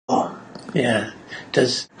Yeah.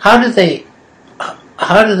 How do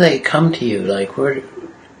they come to you? Like, where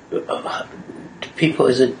do people?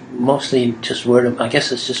 Is it mostly just word of? I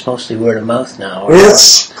guess it's just mostly word of mouth now. Or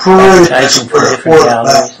It's pretty advertising much for different word of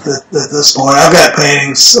galleries. mouth at this point. I've got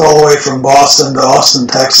paintings all the way from Boston to Austin,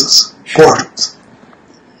 Texas, portraits.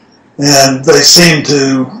 And they seem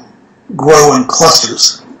to grow in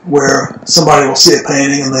clusters where somebody will see a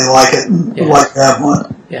painting and they like it and would like to have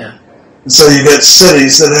one. Yeah. And so you get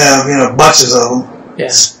cities that have, bunches of them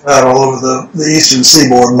out all over the eastern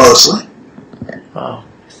seaboard mostly. Wow.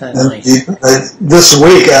 Isn't that And nice? this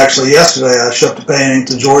week, actually, yesterday, I shipped a painting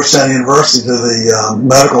to Georgetown University to the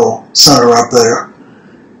medical center up there,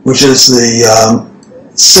 which is the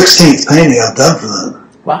 16th painting I've done for them.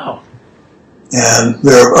 Wow. And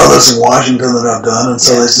there are others in Washington that I've done, and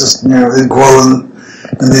so they just, they grow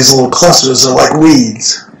in these little clusters. They're like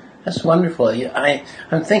weeds. That's wonderful.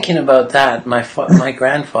 I'm thinking about that. My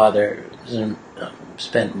grandfather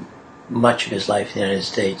spent much of his life in the United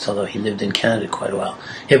States, although he lived in Canada quite a while.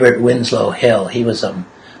 Hibbert Winslow Hill. He was a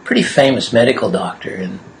pretty famous medical doctor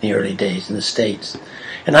in the early days in the States.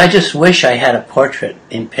 And I just wish I had a portrait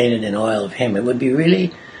painted in oil of him. It would be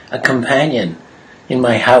really a companion in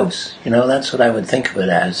my house. That's what I would think of it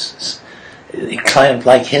as. Kind of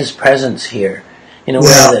like his presence here in a way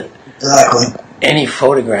that exactly. any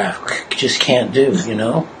photograph just can't do,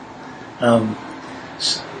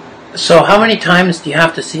 So how many times do you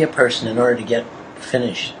have to see a person in order to get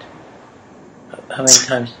finished? How many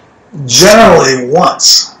times? Generally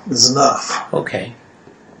once is enough. Okay.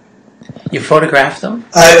 You photograph them?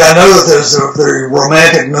 I know that there's a very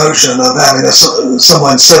romantic notion of having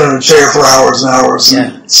someone sit in a chair for hours and hours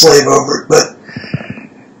and slave over it, but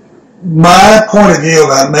my point of view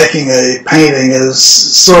about making a painting is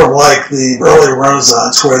sort of like the early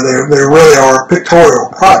Renaissance, where they really are pictorial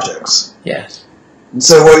projects. Yes. And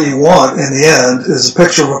so what you want in the end is a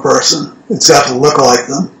picture of a person. It's got to look like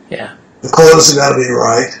them. Yeah. The clothes have got to be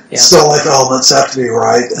right. Yeah. Still life elements have to be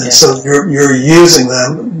right. And so you're using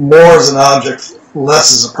them more as an object,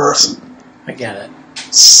 less as a person. I get it.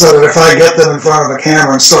 So that if I get them in front of a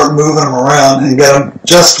camera and start moving them around and get them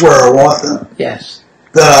just where I want them,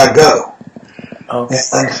 then I go. Okay.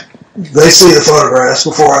 And they see the photographs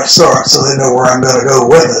before I start, so they know where I'm going to go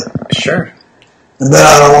with it. Sure. And then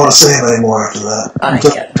I don't want to see them anymore after that.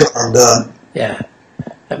 Until I'm done. Yeah.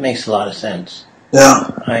 That makes a lot of sense. Yeah.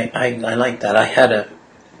 I like that. I had a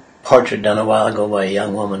portrait done a while ago by a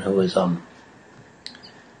young woman who was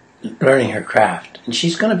learning her craft. And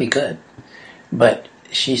she's going to be good. But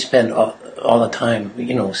she spent all the time,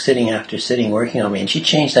 sitting after sitting, working on me. And she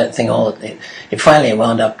changed that thing it finally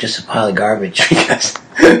wound up just a pile of garbage because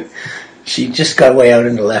she just got way out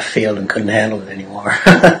into left field and couldn't handle it anymore.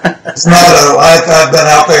 It's not I've been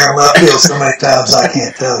out there in left field so many times I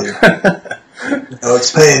can't tell you.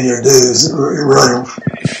 It's paying your dues. It really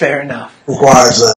Fair enough. requires that.